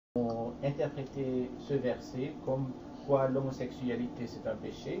interpréter ce verset comme quoi l'homosexualité c'est un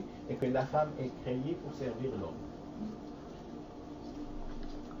péché et que la femme est créée pour servir l'homme.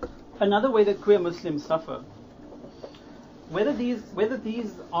 Another way that queer Muslims suffer, whether these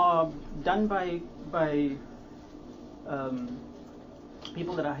are done by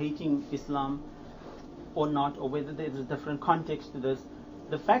people that are hating Islam or not, or whether there's a different context to this,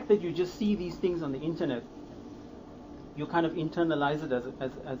 the fact that you just see these things on the internet, you kind of internalize it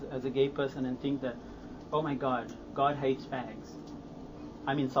as a gay person and think that, oh my God, God hates fags,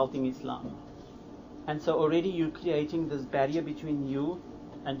 I'm insulting Islam. And so already you're creating this barrier between you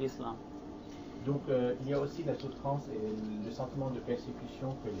and Islam. Donc il y a aussi la souffrance et le sentiment de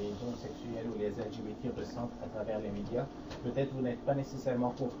persécution que les homosexuels ou les LGBT ressentent à travers les médias. Peut-être vous n'êtes pas nécessairement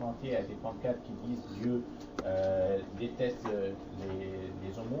confronté à des pancartes qui disent Dieu déteste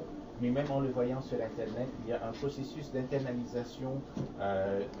les homos, mais même en le voyant sur Internet, il y a un processus d'internalisation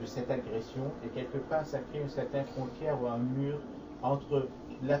de cette agression et quelque part ça crée une certaine frontière ou un mur entre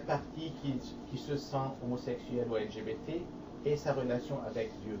la partie qui se sent homosexuelle ou LGBT et sa relation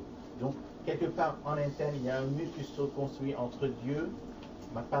avec Dieu. Donc, quelque part en interne, il y a un mur qui se construit entre Dieu,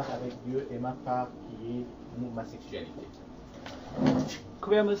 ma part avec Dieu, et ma part qui est ma sexualité.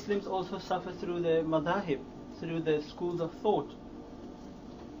 Queer Muslims also suffer through the madahib, through the schools of thought.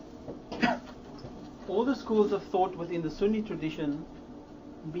 All the schools of thought within the Sunni tradition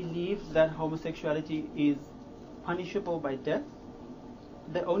believe that homosexuality is punishable by death.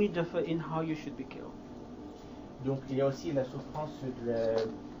 They only differ in how you should be killed. Donc, il y a aussi la souffrance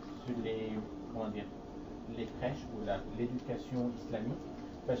sur les crèches ou l'éducation islamique,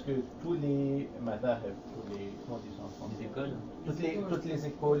 parce que tous les madhahib, toutes les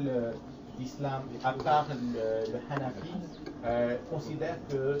écoles d'islam, à part le Hanafi, considèrent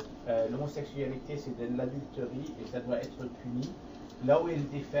que l'homosexualité c'est de l'adultérie et ça doit être puni. Là où ils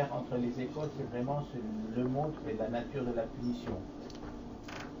diffèrent entre les écoles, c'est vraiment sur le mode et la nature de la punition.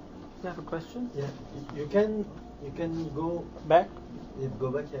 You have a question? Yeah, you can go back.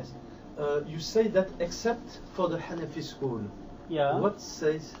 Go back, yes. You say that except for the Hanafi school. Yeah. What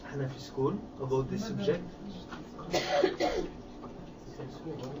says Hanafi school about this subject?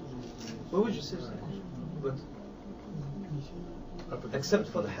 Oui, je sais. But except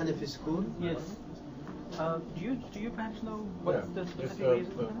for the Hanafi school. Yes. Do you perhaps know what's the specific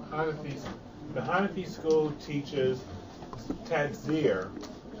reason? The Hanafi school teaches tadzir,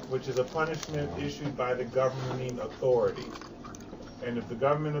 which is a punishment issued by the governing authority. And if the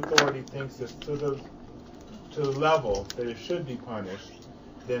government authority thinks it's to the level that it should be punished,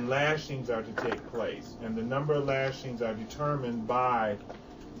 then lashings are to take place. And the number of lashings are determined by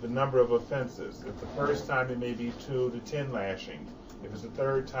the number of offenses. If the first time, it may be 2 to 10 lashings. If it's the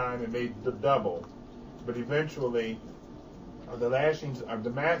third time, it may be double. But eventually, the lashings are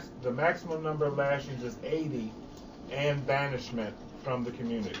the maximum number of lashings is 80 and banishment from the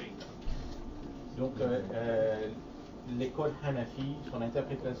community. Donc, l'école Hanafi, son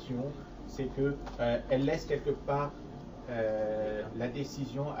interprétation, c'est que elle laisse quelque part la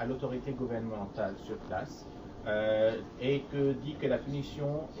décision à l'autorité gouvernementale sur place et que dit que la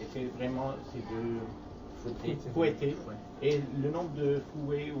punition était vraiment c'est de fouetter et le nombre de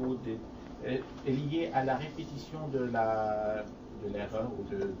fouets ou est lié à la répétition de l'erreur ou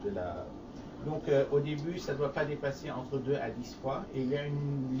de la. Donc au début, ça ne doit pas dépasser entre 2 à 10 fois et il y a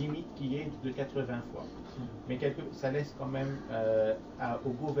une limite qui est de 80 fois. Mais ça laisse quand même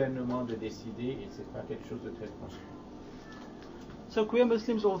au gouvernement de décider et c'est pas quelque chose de très franc. So queer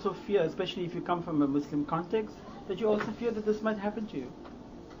Muslims also fear, especially if you come from a Muslim context, that you also fear that this might happen to you.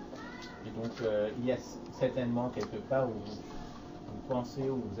 Et donc il y a certainement quelque part où vous pensez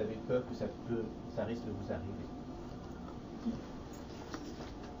ou vous avez peur que ça risque de vous arriver.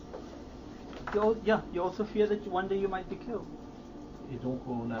 You also fear that one day you might be killed. Et donc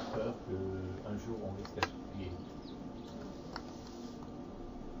on a peur qu'un jour on risque d'être tué.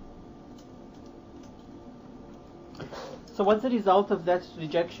 So what's the result of that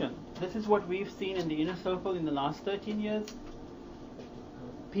rejection? This is what we've seen in the inner circle in the last 13 years.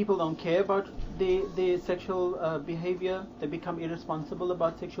 People don't care about their sexual behavior. They become irresponsible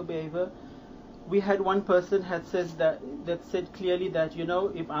about sexual behavior. We had one person had said that said clearly that, you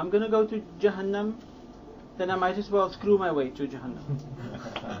know, if I'm going to go to Jahannam, then I might as well screw my way to Jahannam.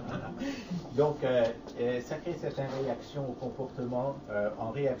 Donc, ça crée certaines réactions au comportement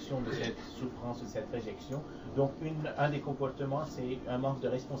en réaction de cette souffrance, de cette réjection. Donc, un des comportements, c'est un manque de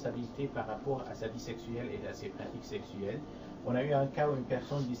responsabilité par rapport à sa vie sexuelle et à ses pratiques sexuelles. On a eu un cas où une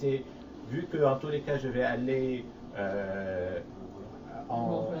personne disait, vu que en tous les cas je vais aller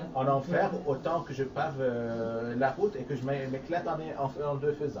en enfer autant que je pave la route et que je m'éclate en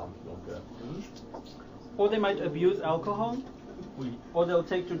le faisant. Donc, or they might abuse alcohol, oui. or they'll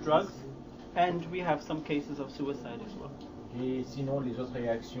take to drugs, and we have some cases of suicide as well. Et sinon, les autres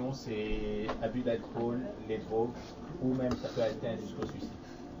réactions, c'est abus d'alcool, les drogues, ou même ça peut atteindre jusqu'au suicide.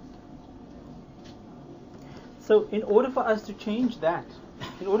 So in order for us to change that,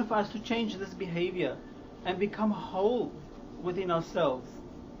 in order for us to change this behavior and become whole within ourselves,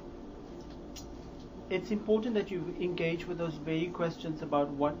 it's important that you engage with those very questions about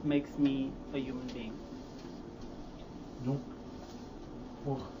what makes me a human being. Donc,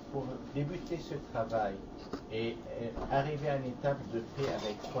 pour débuter ce travail et arriver à une étape de paix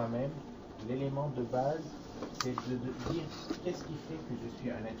avec soi-même, l'élément de base, c'est de dire qu'est-ce qui fait que je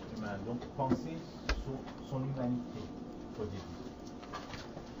suis un être humain. Donc, penser sur son humanité au début.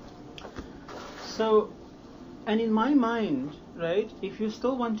 So, and in my mind, right, if you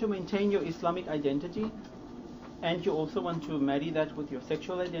still want to maintain your Islamic identity, and you also want to marry that with your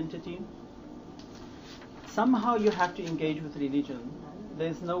sexual identity, somehow you have to engage with religion.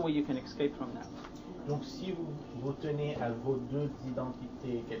 There's no way you can escape from that. Donc si vous tenez à vos deux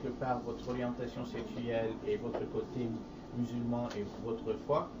identités, quelque part votre orientation sexuelle et votre côté musulman et votre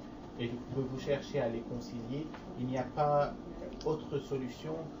foi, et que vous cherchez à les concilier, il n'y a pas autre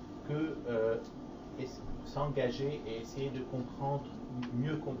solution que s'engager et essayer de comprendre,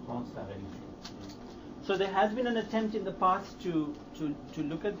 mieux comprendre sa religion. So there has been an attempt in the past to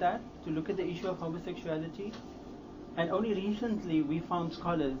look at that, to look at the issue of homosexuality, and only recently we found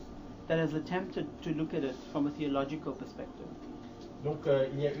scholars that has attempted to look at it from a theological perspective. Donc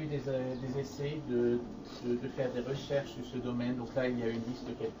il y a eu des essais de faire des recherches sur ce domaine. Donc là il y a une liste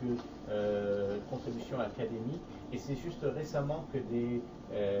de quelques contributions académiques et c'est juste récemment que des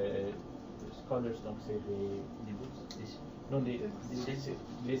scholars, donc c'est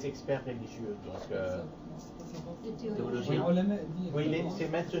les experts religieux. Donc oui, c'est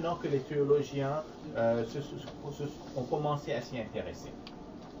maintenant que les théologiens ont commencé à s'y intéresser.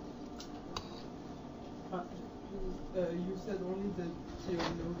 You said only the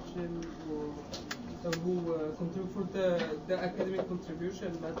theologian who contribute for the academic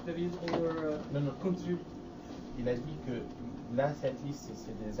contribution, but there is other Il a dit que là, cette liste,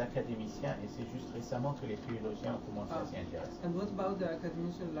 c'est des académiciens et c'est juste récemment que les théologiens ont commencé à s'y intéresser. And what about the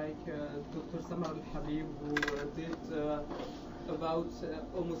academician like Dr. Samar al-Habib who did about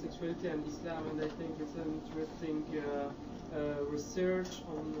homosexuality and Islam, and I think it's an interesting research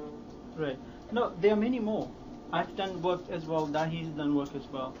on... Right. No, there are many more. I've done work as well, Dahi's done work as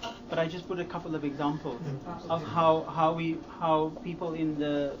well. But I just put a couple of examples of how people in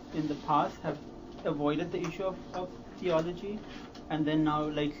the past have avoided the issue of theology, and then now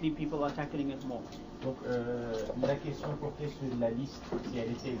lately people are tackling it more. Donc la question portait sur la liste, si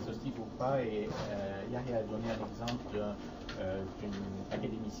elle était exhaustive ou pas, et Yahya a donné un exemple d'une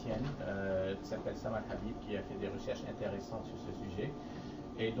académicienne qui s'appelle Samar Habib, qui a fait des recherches intéressantes sur ce sujet.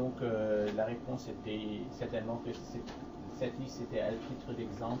 Et donc la réponse était certainement que cette liste était à titre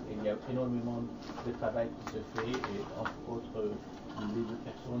d'exemple, et il y a énormément de travail qui se fait, et entre autres les deux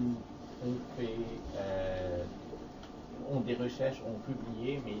personnes ont des recherches, ont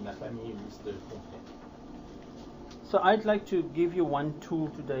publié, mais il n'a pas mis une liste complète. So I'd like to give you one tool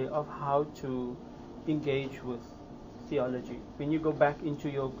today of how to engage with theology. When you go back into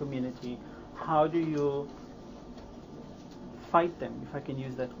your community, how do you fight them, if I can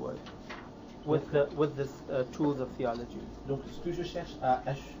use that word, with this tools of theology? Donc ce que je cherche à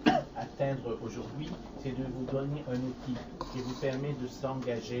atteindre aujourd'hui, c'est de vous donner un outil qui vous permet de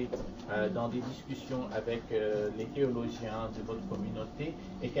s'engager dans des discussions avec les théologiens de votre communauté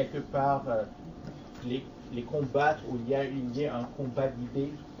et quelque part les combattre où il y a un combat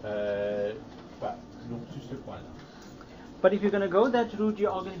d'idées donc sur ce point-là. But if you're going to go that route, you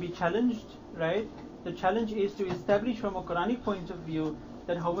are going to be challenged, right? The challenge is to establish from a Quranic point of view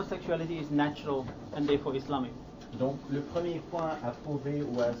that homosexuality is natural and therefore Islamic. Donc le premier point à prouver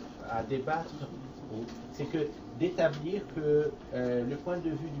ou à débattre, c'est que d'établir que le point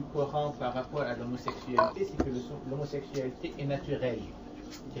de vue du Coran par rapport à l'homosexualité, c'est que l'homosexualité est naturelle,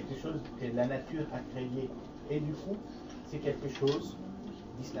 quelque chose que la nature a créé, et du coup c'est quelque chose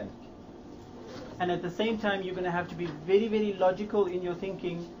d'islamique. And at the same time, you're going to have to be very, very logical in your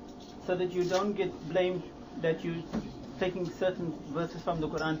thinking, so that you don't get blamed that you're taking certain verses from the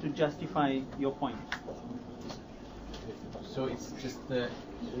Quran to justify your point. So it's just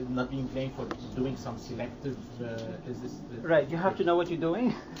not being blamed for doing some selective. Right. You have to know what you're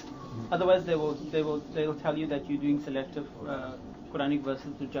doing. Otherwise, they'll tell you that you're doing selective Quranic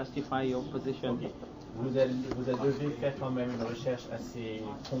verses to justify your position. Okay. vous devez faire quand même une recherche assez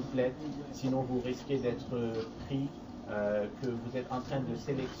complète, sinon vous risquez d'être pris que vous êtes en train de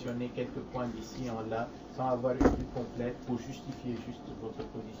sélectionner quelques points d'ici en là sans avoir une vue complète pour justifier juste votre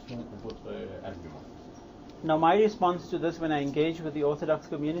position ou votre argument. Now my response to this when I engage with the Orthodox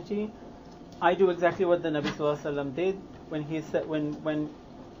community, I do exactly what the Nabi Sallallahu Alaihi Wasallam did when he said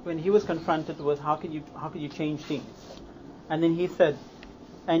when he was confronted with how could you change things, and then he said,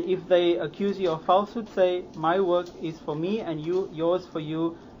 and if they accuse you of falsehood, say my work is for me and yours for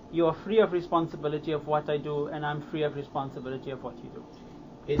you. You are free of responsibility of what I do, and I'm free of responsibility of what you do.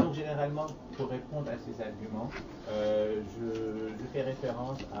 Et donc généralement, pour répondre à ces arguments, je fais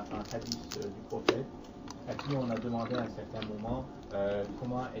référence à un hadith du prophète à qui on a demandé à un certain moment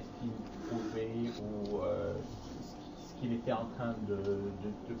comment est-ce qu'il pouvait ou ce qu'il était en train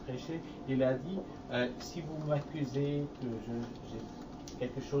de prêcher. Il a dit si vous m'accusez que j'ai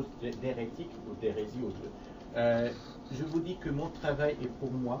quelque chose d'hérétique ou d'hérésie ou je vous dis que mon travail est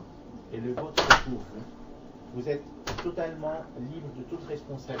pour moi et le vôtre est pour vous. Vous êtes totalement libre de toute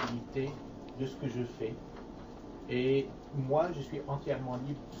responsabilité de ce que je fais. Et moi, je suis entièrement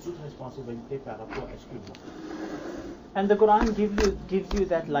libre de toute responsabilité par rapport à ce que vous faites. And the Quran gives you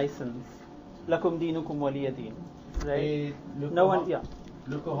that license. Lakum dinukum waliya din. Right? Et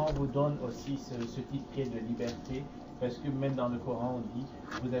le Coran vous donne aussi ce titre de liberté, parce que même dans le Coran, on dit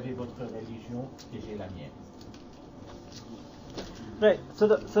vous avez votre religion et j'ai la mienne. Right. So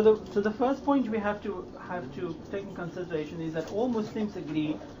the first point we have to take in consideration is that all Muslims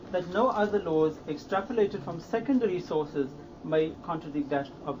agree that no other laws extrapolated from secondary sources may contradict that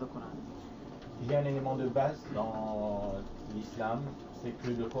of the Quran. Il y a un élément de base dans l'islam, c'est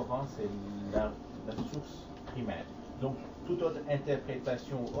que le Coran c'est la source primaire. Donc toute autre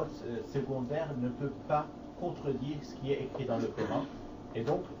interprétation ou autre secondaire ne peut pas contredire ce qui est écrit dans le Coran. Et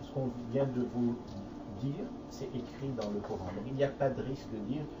donc ce qu'on vient de vous dire, c'est écrit dans le Coran. Donc il n'y a pas de risque de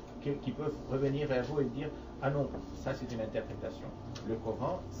dire qu'ils peuvent revenir vers vous et dire ah non, ça c'est une interprétation. Le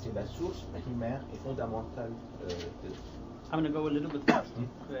Coran, c'est la source primaire et fondamentale de... I'm going to go a little bit fast.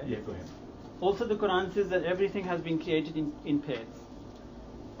 Right? Yeah, go ahead. Also the Quran says that everything has been created in pairs.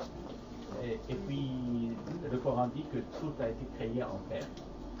 Et puis le Coran dit que tout a été créé en paire.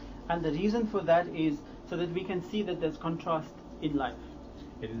 And the reason for that is so that we can see that there's contrast in life.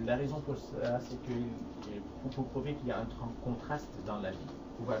 Et la raison pour ça, c'est que pour prouver qu'il y a un contraste dans la vie.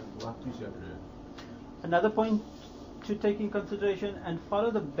 On va voir plusieurs. Another point to take in consideration and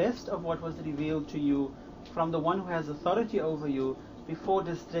follow the best of what was revealed to you from the one who has authority over you before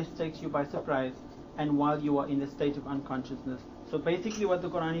distress takes you by surprise and while you are in a state of unconsciousness. So basically what the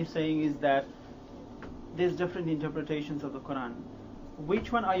Quran is saying is that there's different interpretations of the Quran.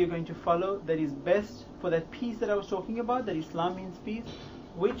 Which one are you going to follow that is best for that peace that I was talking about, that Islam means peace?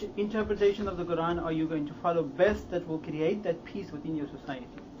 Which interpretation of the Quran are you going to follow best that will create that peace within your society?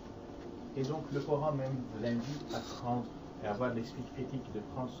 Et donc le Coran même vous invite à prendre et avoir l'esprit critique de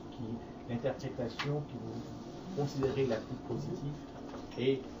prendre l'interprétation que vous considérez la plus positive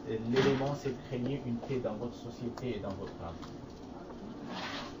et l'élément c'est de créer une paix dans votre société et dans votre âme.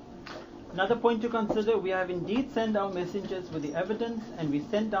 Another point to consider, we have indeed sent our messengers with the evidence and we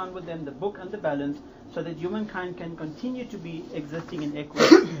sent down with them the book and the balance so that humankind can continue to be existing in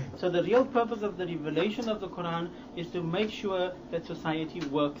equity. So the real purpose of the revelation of the Quran is to make sure that society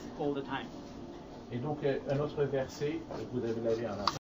works all the time. Et donc un autre verset, vous devez l'aller en